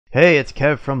Hey, it's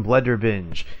Kev from Blender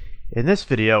Binge. In this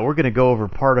video, we're going to go over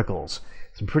particles.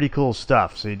 Some pretty cool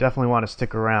stuff, so you definitely want to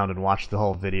stick around and watch the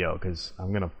whole video, because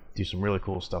I'm going to do some really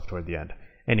cool stuff toward the end.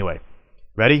 Anyway,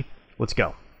 ready? Let's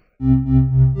go.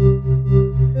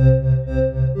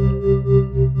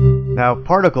 Now,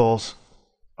 particles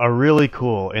are really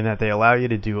cool in that they allow you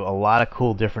to do a lot of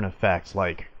cool different effects,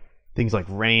 like things like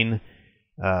rain,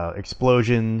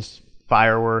 explosions,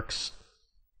 fireworks,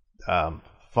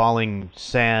 falling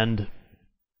sand,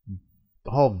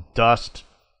 the whole dust,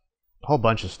 a whole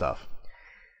bunch of stuff.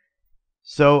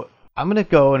 So I'm going to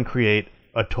go and create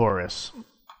a torus,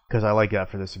 because I like that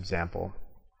for this example.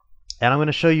 And I'm going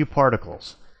to show you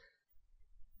particles.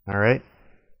 Alright?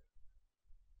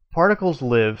 Particles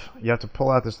live, you have to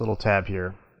pull out this little tab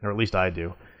here, or at least I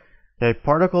do. Okay,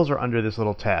 particles are under this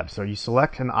little tab. So you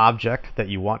select an object that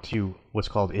you want to, what's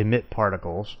called emit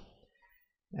particles,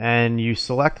 and you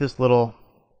select this little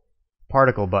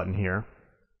particle button here,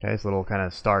 okay, this little kind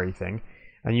of starry thing,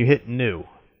 and you hit new.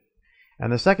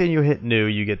 And the second you hit new,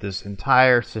 you get this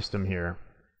entire system here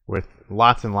with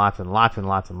lots and lots and lots and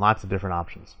lots and lots of different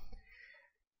options.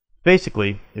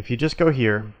 Basically, if you just go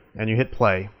here and you hit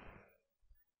play,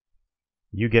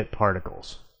 you get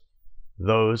particles.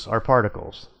 Those are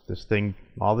particles. This thing,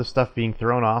 all this stuff being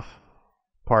thrown off,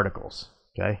 particles.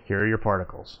 Okay, here are your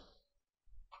particles.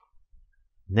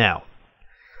 Now,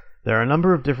 there are a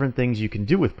number of different things you can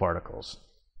do with particles,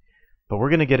 but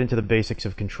we're going to get into the basics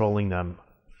of controlling them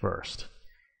first.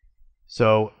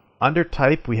 So, under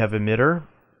type, we have emitter,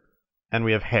 and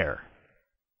we have hair.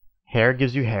 Hair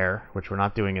gives you hair, which we're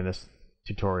not doing in this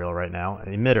tutorial right now.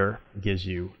 An emitter gives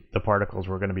you the particles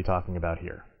we're going to be talking about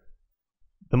here.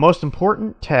 The most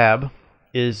important tab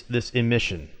is this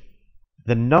emission.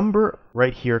 The number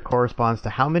right here corresponds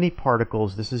to how many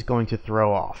particles this is going to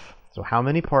throw off. So how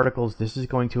many particles this is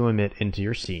going to emit into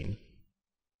your scene.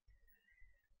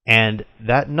 And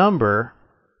that number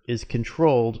is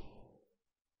controlled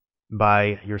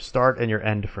by your start and your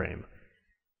end frame.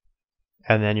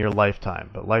 And then your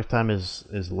lifetime. But lifetime is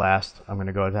last. I'm going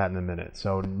to go to that in a minute.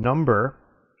 So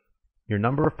your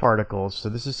number of particles. So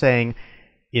this is saying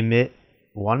emit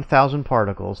 1,000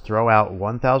 particles, throw out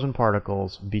 1,000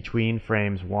 particles between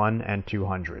frames 1 and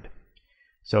 200.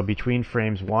 So between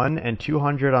frames 1 and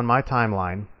 200 on my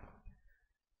timeline,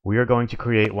 we are going to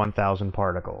create 1,000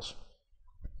 particles.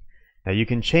 Now you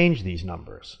can change these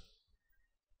numbers.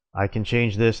 I can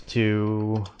change this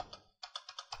to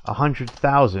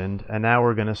 100,000, and now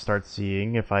we're going to start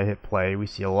seeing, if I hit play, we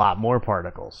see a lot more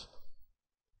particles.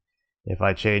 If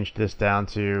I change this down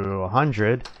to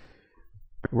 100,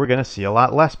 we're going to see a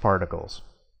lot less particles.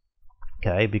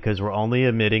 Okay, because we're only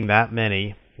emitting that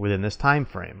many within this time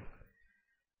frame.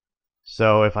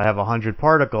 So if I have 100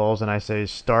 particles and I say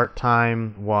start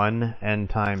time 1,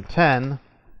 end time 10,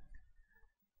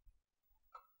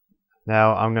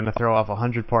 now I'm going to throw off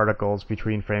 100 particles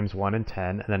between frames 1 and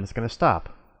 10, and then it's going to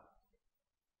stop.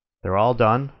 They're all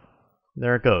done.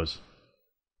 There it goes.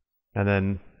 And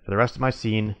then for the rest of my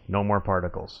scene, no more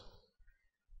particles.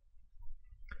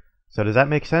 So does that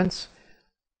make sense?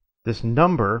 This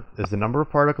number is the number of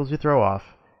particles you throw off.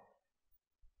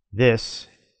 This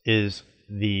is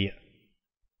the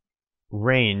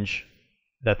range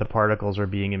that the particles are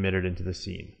being emitted into the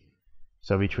scene.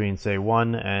 So between, say,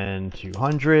 1 and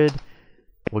 200,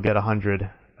 we'll get 100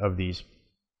 of these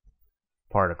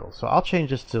particles. So I'll change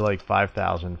this to like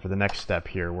 5,000 for the next step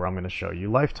here, where I'm going to show you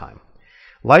lifetime.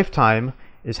 Lifetime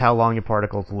is how long your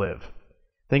particles live.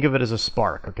 Think of it as a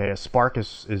spark, okay? A spark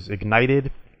is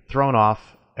ignited, thrown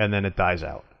off, and then it dies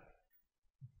out.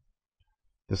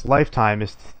 This lifetime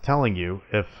is telling you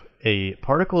if a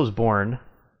particle is born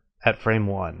at frame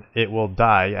 1, it will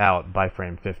die out by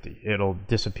frame 50. It'll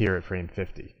disappear at frame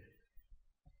 50.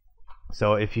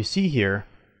 So if you see here,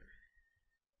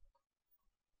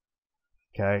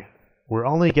 okay, we're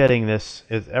only getting this,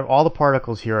 all the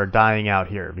particles here are dying out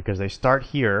here because they start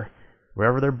here,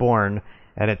 wherever they're born,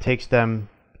 and it takes them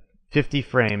 50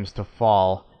 frames to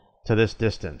fall to this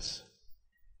distance.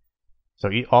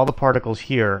 So all the particles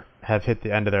here have hit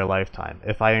the end of their lifetime.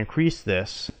 If I increase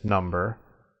this number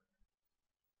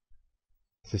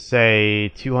to say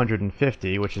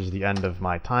 250, which is the end of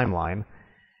my timeline,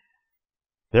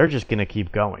 they're just going to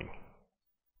keep going.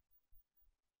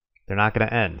 They're not going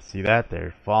to end. See that?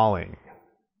 They're falling.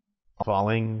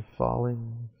 Falling,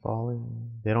 falling,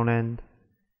 falling. They don't end.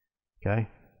 Okay?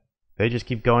 They just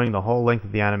keep going the whole length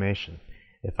of the animation.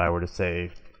 If I were to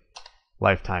say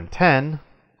lifetime 10,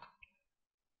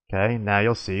 okay, now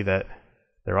you'll see that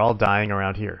they're all dying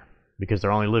around here because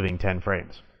they're only living 10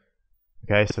 frames.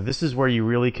 Okay, so this is where you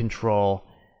really control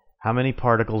how many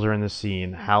particles are in the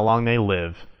scene, how long they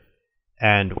live,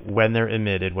 and when they're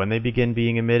emitted, when they begin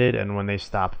being emitted, and when they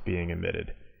stop being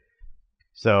emitted.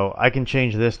 So I can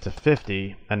change this to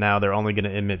 50, and now they're only going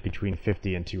to emit between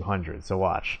 50 and 200. So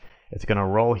watch. It's going to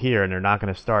roll here, and they're not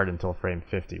going to start until frame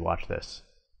 50. Watch this.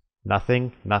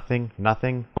 Nothing, nothing,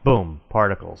 nothing. Boom,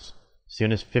 particles. As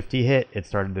soon as 50 hit, it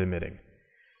started emitting.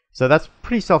 So that's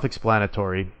pretty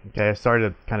self-explanatory. Okay, I started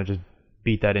to kind of just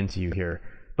beat that into you here.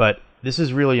 But this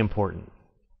is really important.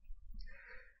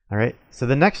 All right, so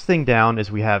the next thing down is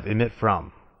we have emit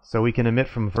from. So we can emit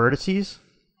from vertices.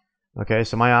 Okay,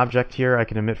 so my object here, I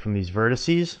can emit from these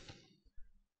vertices.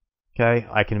 Okay,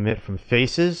 I can emit from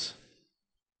faces.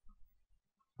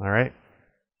 All right,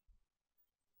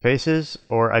 faces,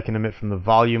 or I can emit from the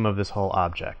volume of this whole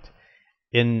object.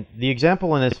 In the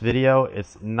example in this video,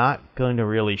 it's not going to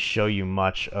really show you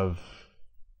much of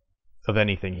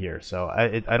anything here, so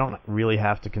I don't really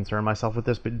have to concern myself with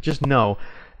this, but just know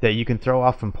that you can throw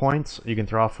off from points, you can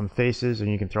throw off from faces,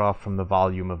 and you can throw off from the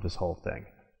volume of this whole thing.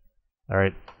 All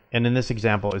right, and in this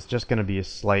example, it's just going to be a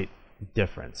slight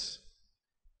difference.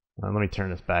 Let me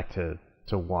turn this back to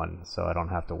 1, so I don't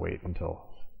have to wait until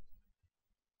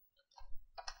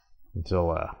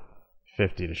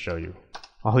 50 to show you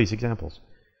all these examples.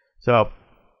 So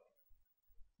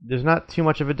there's not too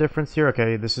much of a difference here.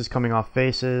 Okay, this is coming off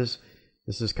faces,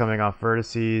 this is coming off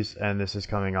vertices, and this is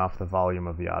coming off the volume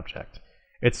of the object.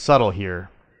 It's subtle here,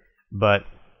 but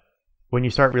when you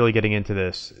start really getting into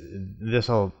this, this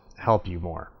will help you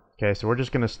more. Okay, so we're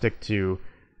just going to stick to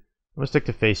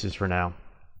faces for now,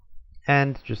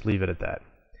 and just leave it at that.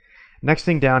 Next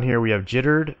thing down here, we have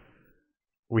jittered,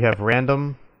 we have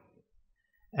random,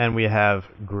 and we have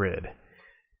grid.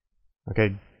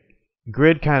 Okay,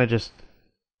 grid kind of just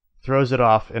throws it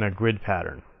off in a grid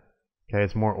pattern. Okay,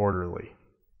 it's more orderly.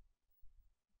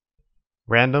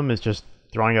 Random is just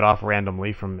throwing it off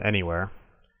randomly from anywhere.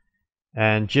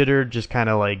 And jitter just kind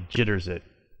of like jitters it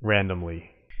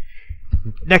randomly.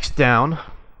 Next down,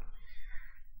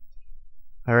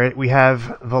 all right, we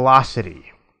have velocity.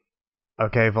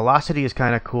 Okay, velocity is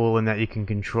kind of cool in that you can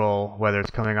control whether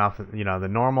it's coming off, you know, the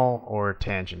normal or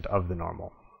tangent of the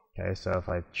normal. Okay, so if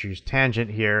I choose tangent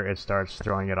here, it starts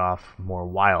throwing it off more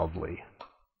wildly.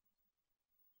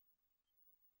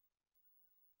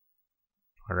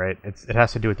 All right, it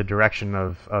has to do with the direction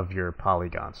of your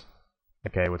polygons.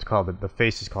 Okay, what's called the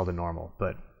face is called a normal,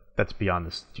 but that's beyond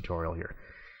this tutorial here.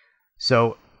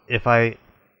 So if I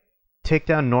take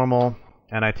down normal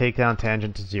and I take down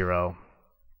tangent to 0,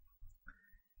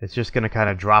 it's just going to kind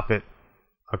of drop it.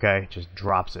 Okay, just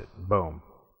drops it. Boom.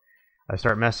 I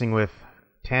start messing with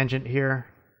tangent here.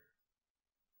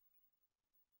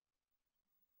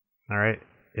 All right,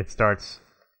 it starts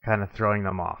kind of throwing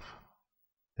them off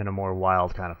in a more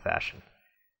wild kind of fashion.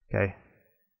 Okay,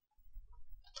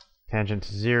 tangent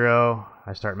to 0,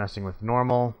 I start messing with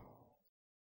normal.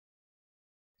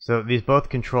 So these both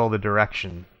control the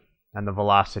direction and the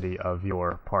velocity of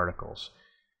your particles.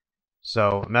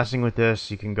 So messing with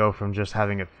this, you can go from just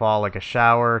having it fall like a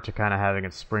shower to kind of having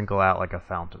it sprinkle out like a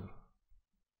fountain.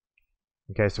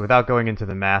 Okay, so without going into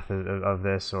the math of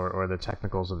this or the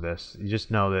technicals of this, you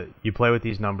just know that you play with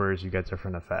these numbers, you get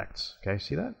different effects. Okay,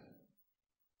 see that?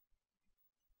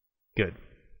 Good.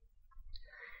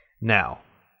 Now,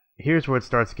 here's where it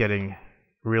starts getting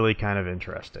really kind of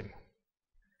interesting.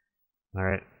 All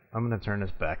right, I'm going to turn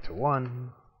this back to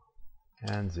 1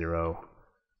 and 0.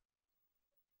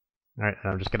 All right,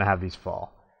 and I'm just going to have these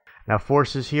fall. Now,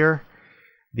 forces here,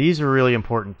 these are really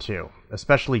important too,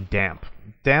 especially damp.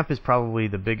 Damp is probably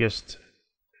the biggest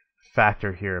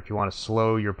factor here. If you want to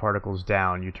slow your particles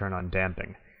down, you turn on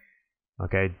damping.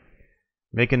 Okay,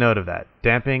 make a note of that.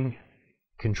 Damping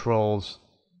controls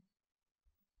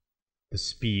the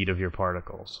speed of your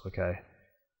particles. Okay.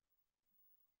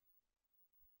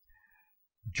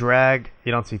 Drag,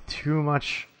 you don't see too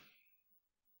much.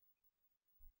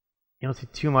 You don't see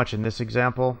too much in this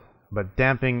example, but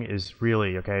damping is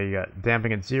really, okay, you got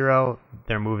damping at 0,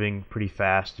 they're moving pretty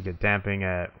fast. You get damping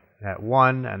at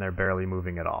 1, and they're barely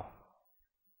moving at all.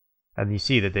 And you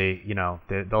see that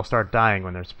they'll start dying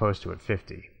when they're supposed to at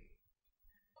 50.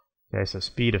 Okay, so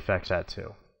speed affects that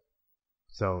too.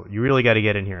 So you really got to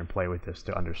get in here and play with this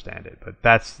to understand it, but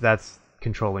that's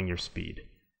controlling your speed.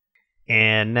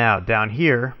 And now down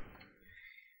here,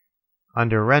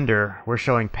 under render, we're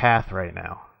showing path right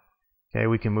now. Okay,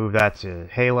 we can move that to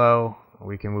halo.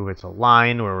 We can move it to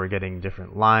line, where we're getting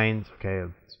different lines. Okay,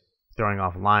 throwing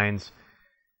off lines.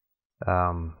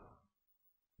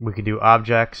 We can do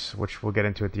objects, which we'll get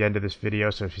into at the end of this video.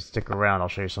 So if you stick around, I'll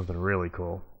show you something really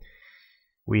cool.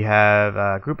 We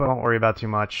have group I won't worry about too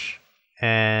much,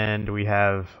 and we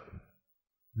have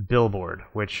billboard,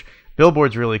 which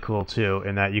Billboard's really cool too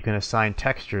in that you can assign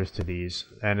textures to these,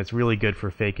 and it's really good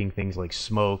for faking things like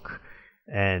smoke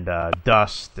and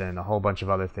dust and a whole bunch of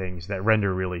other things that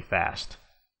render really fast.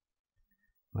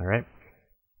 Alright.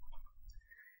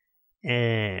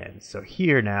 And so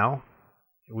here now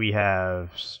we have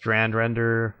strand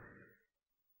render.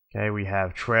 Okay, we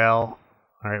have trail.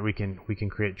 Alright, we can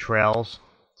create trails.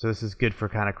 So this is good for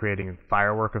kind of creating a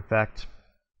firework effect.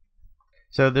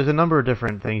 So there's a number of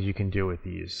different things you can do with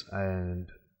these, and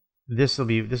this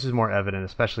is more evident,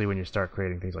 especially when you start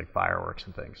creating things like fireworks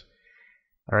and things.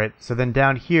 All right, so then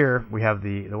down here we have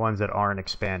the ones that aren't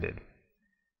expanded.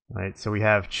 All right, so we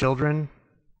have children,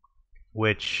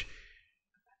 which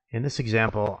in this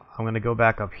example I'm going to go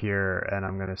back up here and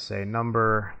I'm going to say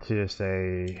number to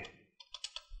say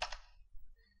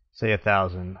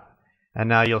 1,000, and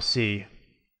now you'll see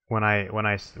when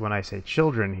I say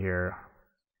children here.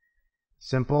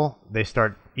 Simple, they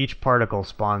start, each particle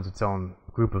spawns its own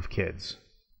group of kids.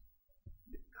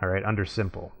 Alright, under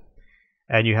simple.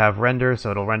 And you have render, so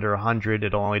it'll render 100,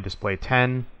 it'll only display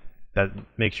 10. That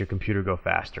makes your computer go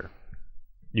faster.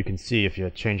 You can see if you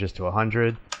change this to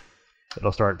 100,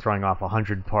 it'll start throwing off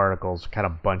 100 particles, kind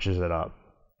of bunches it up.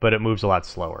 But it moves a lot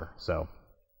slower, so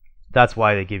that's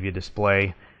why they give you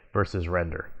display versus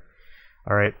render.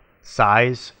 Alright,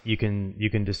 size, you can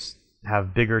just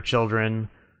have bigger children.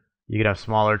 You could have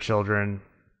smaller children,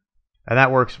 and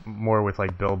that works more with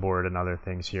like Billboard and other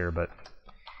things here, but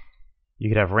you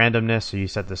could have randomness, so you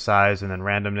set the size and then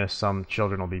randomness. Some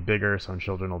children will be bigger, some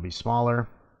children will be smaller.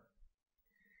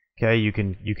 Okay, you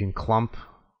can clump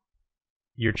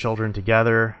your children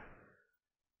together.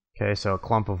 Okay, so a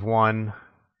clump of one,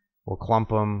 we'll clump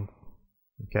them.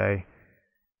 Okay,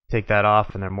 take that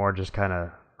off and they're more just kind of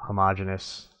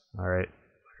homogeneous. Alright,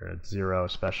 at 0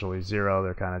 especially, 0,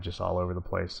 they're kind of just all over the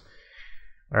place.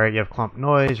 Alright, you have clump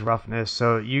noise, roughness,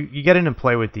 so you get in and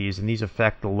play with these, and these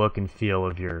affect the look and feel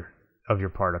of your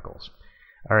particles.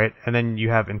 Alright, and then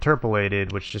you have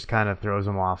interpolated, which just kind of throws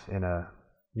them off in a,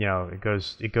 it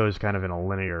goes kind of in a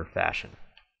linear fashion.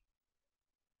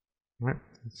 Alright,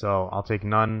 so I'll take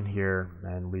none here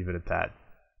and leave it at that.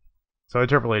 So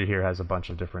interpolated here has a bunch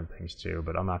of different things too,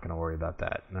 but I'm not going to worry about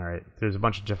that. Alright, there's a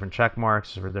bunch of different check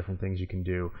marks for different things you can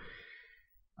do.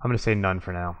 I'm going to say none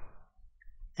for now.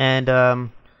 And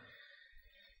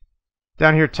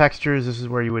down here, textures, this is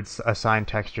where you would assign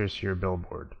textures to your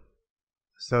billboard.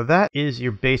 So that is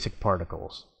your basic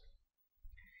particles.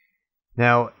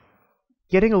 Now,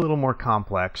 getting a little more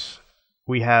complex,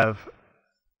 we have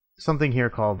something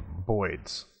here called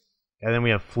Boyds. And then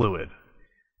we have fluid.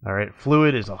 Alright,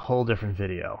 fluid is a whole different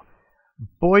video.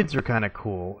 Boyds are kind of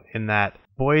cool in that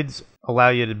Boyds allow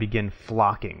you to begin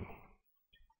flocking.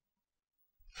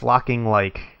 Flocking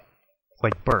like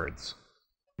birds.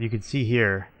 You can see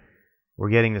here, we're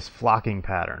getting this flocking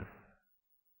pattern.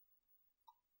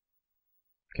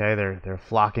 Okay, they're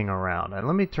flocking around. And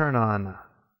let me turn on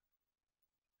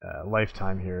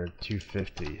lifetime here at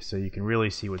 250 so you can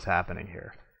really see what's happening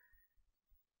here.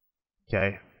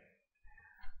 Okay,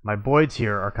 my Boyds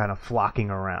here are kind of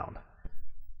flocking around.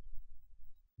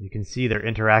 You can see they're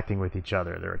interacting with each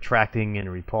other. They're attracting and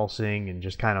repulsing and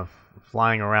just kind of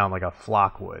flying around like a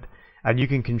flock would. And you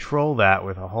can control that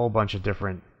with a whole bunch of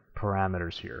different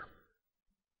parameters here.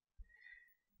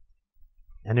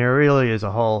 And there really is a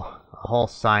whole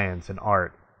science and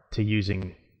art to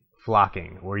using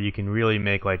flocking, where you can really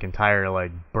make like entire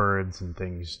like birds and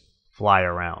things fly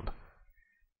around.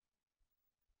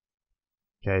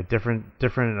 Okay, different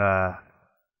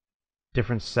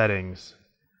settings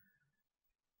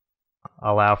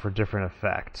allow for different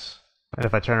effects. And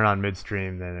if I turn it on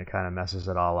midstream, then it kind of messes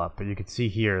it all up. But you can see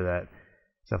here that,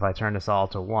 so if I turn this all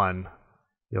to 1,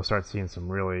 you'll start seeing some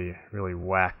really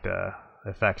whacked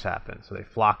effects happen. So they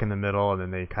flock in the middle, and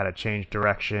then they kind of change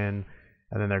direction,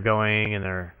 and then they're going, and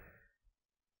they're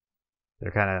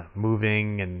kind of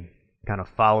moving and kind of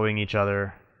following each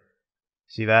other.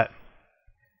 See that?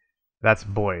 That's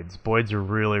Boyds. Boyds are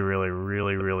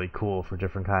really cool for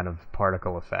different kind of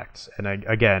particle effects. And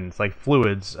again, it's like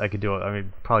fluids. I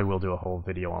probably will do a whole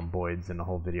video on Boyds and a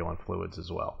whole video on fluids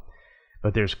as well.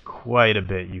 But there's quite a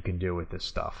bit you can do with this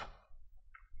stuff.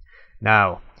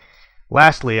 Now,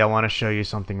 lastly, I want to show you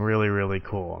something really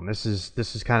cool. And this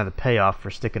is kind of the payoff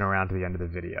for sticking around to the end of the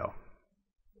video.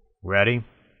 Ready?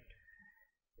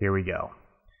 Here we go.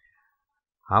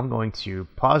 I'm going to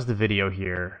pause the video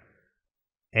here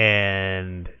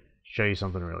and show you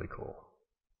something really cool.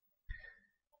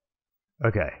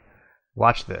 Okay,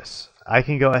 watch this. I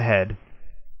can go ahead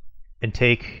and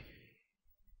take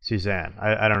Suzanne.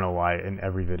 I don't know why in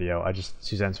every video.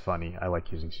 Suzanne's funny. I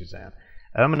like using Suzanne.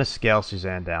 And I'm going to scale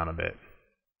Suzanne down a bit.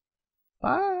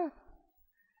 Bye.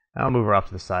 I'll move her off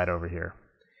to the side over here.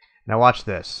 Now watch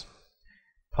this.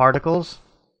 Particles.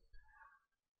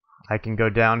 I can go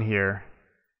down here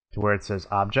to where it says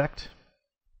object.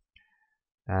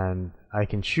 And I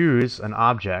can choose an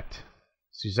object,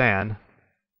 Suzanne.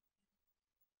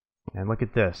 And look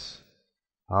at this.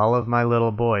 All of my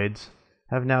little Boyds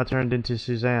have now turned into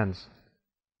Suzanne's.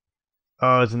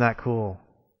 Oh, isn't that cool?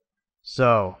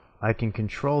 So, I can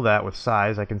control that with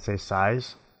size. I can say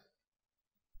size,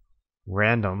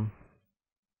 random,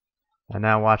 and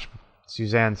now watch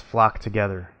Suzanne's flock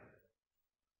together.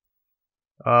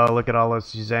 Oh, look at all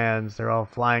those Suzannes. They're all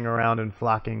flying around and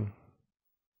flocking.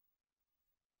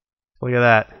 Look at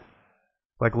that.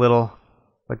 Like little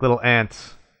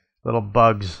ants, little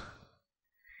bugs.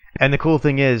 And the cool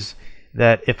thing is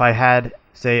that if I had,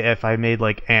 say, if I made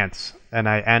like ants and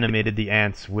I animated the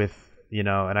ants with, you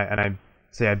know, and I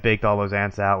say I baked all those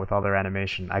ants out with all their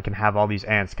animation, I can have all these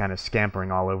ants kind of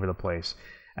scampering all over the place.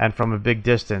 And from a big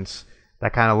distance,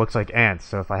 that kind of looks like ants.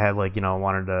 So if I had like, you know,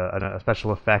 wanted a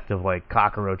special effect of like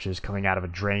cockroaches coming out of a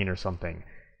drain or something,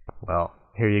 well,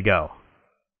 here you go.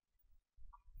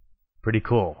 Pretty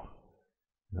cool.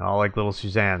 And all like little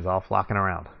Suzannes all flocking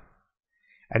around.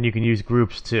 And you can use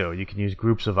groups too. You can use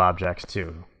groups of objects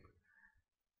too.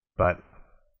 But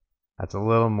that's a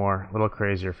little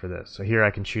crazier for this. So here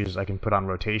I can choose, I can put on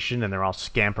rotation and they're all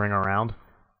scampering around.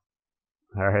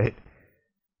 Alright.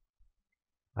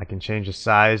 I can change the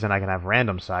size and I can have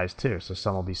random size too. So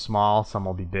some will be small, some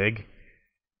will be big.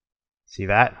 See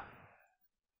that?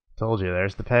 Told you,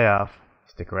 there's the payoff.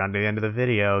 Stick around to the end of the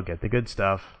video, get the good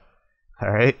stuff.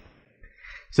 Alright?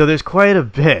 So there's quite a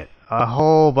bit. A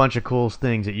whole bunch of cool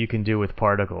things that you can do with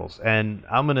particles, and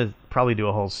I'm gonna probably do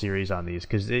a whole series on these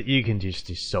because you can just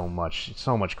do so much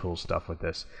cool stuff with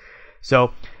this.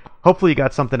 So hopefully you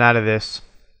got something out of this.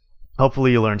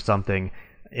 Hopefully you learned something,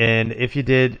 and if you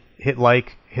did, hit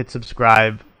like, hit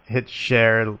subscribe, hit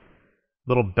share,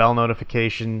 little bell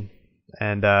notification,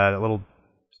 and a little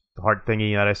heart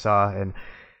thingy that I saw,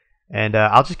 and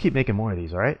I'll just keep making more of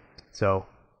these. All right, so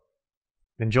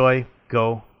enjoy,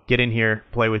 go. Get in here,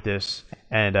 play with this,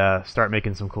 and start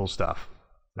making some cool stuff.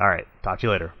 All right, talk to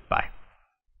you later. Bye.